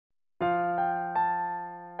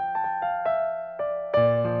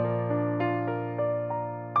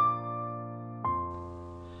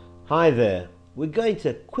Hi there, we're going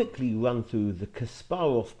to quickly run through the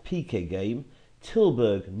Kasparov Piket game,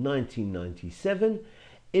 Tilberg 1997,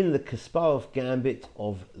 in the Kasparov Gambit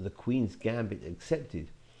of the Queen's Gambit accepted.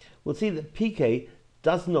 We'll see that Piket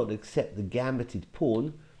does not accept the gambited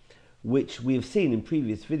pawn, which we have seen in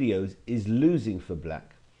previous videos is losing for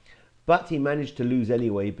black. But he managed to lose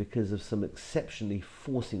anyway because of some exceptionally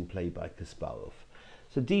forcing play by Kasparov.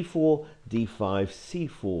 So d4, d5,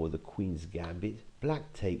 c4, the Queen's Gambit.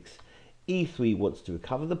 Black takes, e3 wants to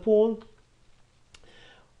recover the pawn.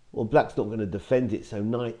 Well, black's not going to defend it, so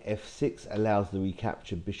knight f6 allows the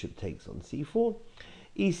recapture. Bishop takes on c4.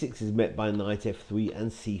 e6 is met by knight f3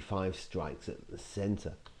 and c5 strikes at the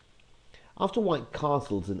center. After white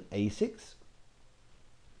castles an a6,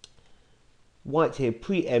 white here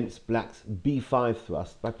preempts black's b5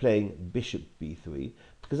 thrust by playing bishop b3,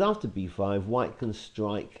 because after b5 white can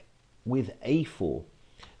strike with a4.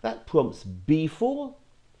 That prompts b4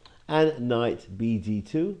 and knight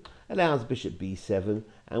bd2, allows bishop b7,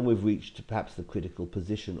 and we've reached perhaps the critical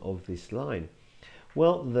position of this line.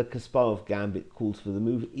 Well, the Kasparov Gambit calls for the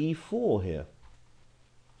move e4 here.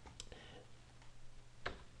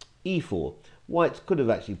 e4. White could have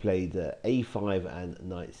actually played a5 and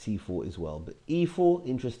knight c4 as well, but e4,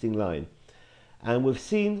 interesting line. And we've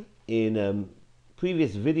seen in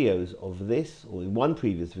previous videos of this, or in one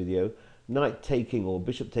previous video, knight taking or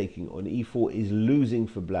bishop taking on e4 is losing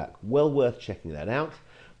for black. Well worth checking that out.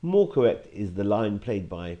 More correct is the line played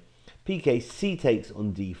by Piket, c takes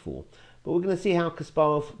on d4. But we're going to see how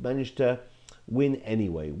Kasparov managed to win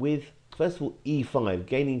anyway, with first of all e5,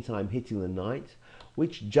 gaining time, hitting the knight,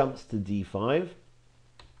 which jumps to d5.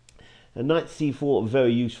 And knight c4, a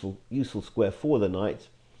very useful square for the knight,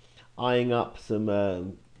 eyeing up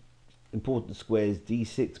some important squares,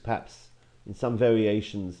 d6, perhaps in some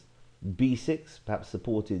variations b6, perhaps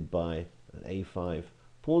supported by an a5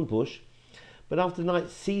 pawn push. But after knight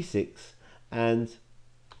c6 and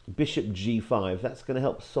bishop g5, that's going to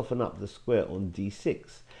help soften up the square on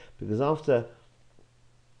d6, because after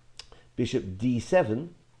bishop d7,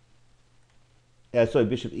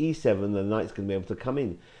 bishop e7, the knight's going to be able to come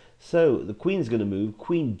in. So the queen's going to move,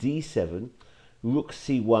 queen d7, rook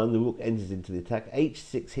c1, the rook enters into the attack,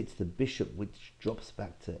 h6 hits the bishop, which drops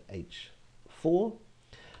back to h4,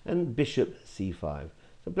 and bishop c5.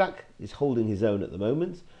 So black is holding his own at the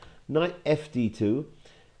moment. Knight fd2,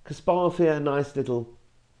 Kasparov here, a nice little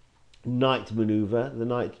knight maneuver, the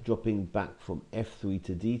knight dropping back from f3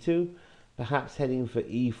 to d2, perhaps heading for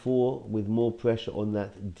e4 with more pressure on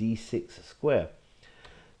that d6 square.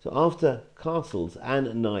 So after castles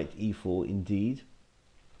and knight e4, indeed,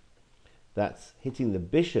 that's hitting the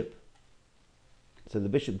bishop. So the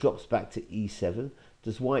bishop drops back to e7.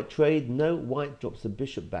 Does white trade? No, white drops the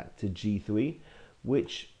bishop back to g3,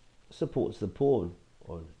 which supports the pawn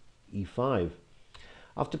on e5.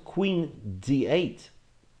 After queen d8,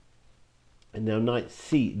 and now knight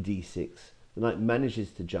c d6, the knight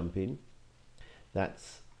manages to jump in.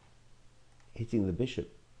 That's hitting the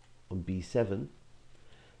bishop on b7.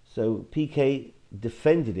 So Piket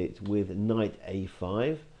defended it with knight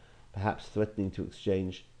a5, perhaps threatening to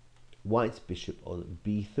exchange white's bishop on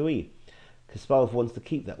b3. Kasparov wants to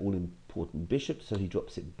keep that all-important bishop, so he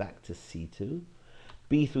drops it back to c2.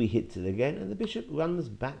 b3 hits it again, and the bishop runs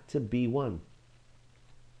back to b1.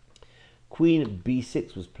 Queen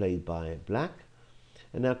b6 was played by black,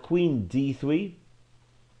 and now queen d3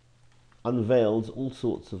 unveils all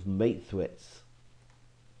sorts of mate threats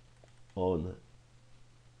on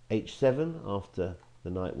h7 after the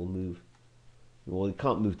knight will move. Well, he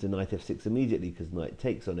can't move to knight f6 immediately because knight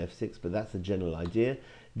takes on f6, but that's the general idea.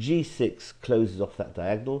 g6 closes off that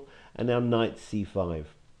diagonal, and now knight c5.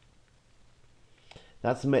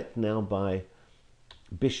 That's met now by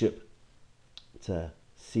bishop to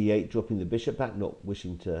c8, dropping the bishop back, not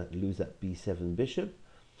wishing to lose that b7 bishop.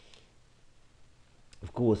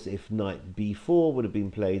 Of course, if knight b4 would have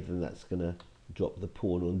been played, then that's going to drop the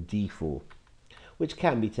pawn on d4, which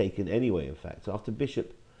can be taken anyway, in fact. So after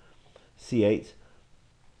bishop c8,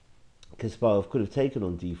 Kasparov could have taken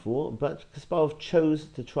on d4, but Kasparov chose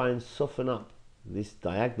to try and soften up this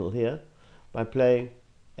diagonal here by playing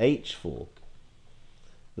h4.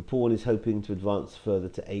 The pawn is hoping to advance further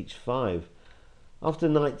to h5. After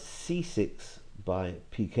knight c6 by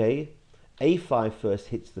Piket, a5 first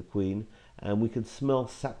hits the queen, and we can smell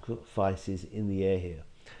sacrifices in the air here.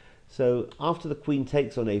 So after the queen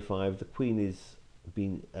takes on a5, the queen is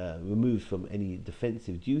being removed from any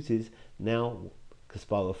defensive duties. Now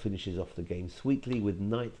Kasparov finishes off the game sweetly with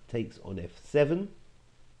knight takes on f7.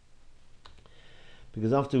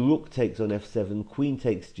 because after rook takes on f7, queen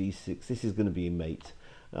takes g6, this is going to be a mate.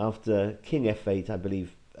 After king f8, I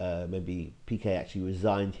believe maybe Piket actually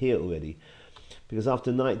resigned here already, because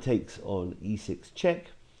after knight takes on e6 check,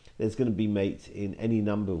 there's going to be mate in any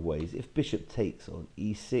number of ways. If bishop takes on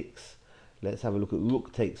e6, let's have a look at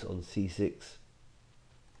rook takes on c6,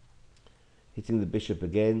 hitting the bishop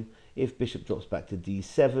again. If bishop drops back to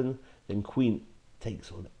d7, then queen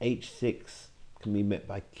takes on h6, can be met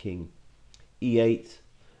by king e8.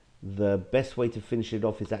 The best way to finish it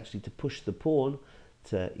off is actually to push the pawn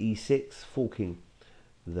to e6, forking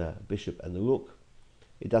the bishop and the rook.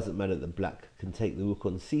 It doesn't matter that black can take the rook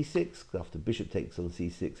on c6, after bishop takes on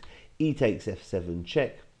c6, e takes f7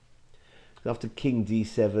 check. After king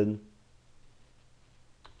d7,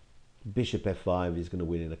 bishop f5 is going to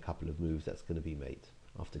win in a couple of moves. That's going to be mate.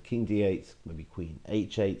 After king d8, maybe queen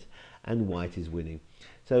h8, and white is winning.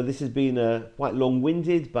 So this has been a quite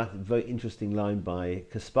long-winded but very interesting line by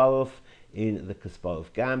Kasparov in the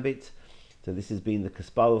Kasparov Gambit. So this has been the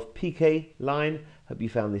Kasparov Piket line. Hope you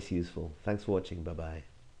found this useful. Thanks for watching. Bye-bye.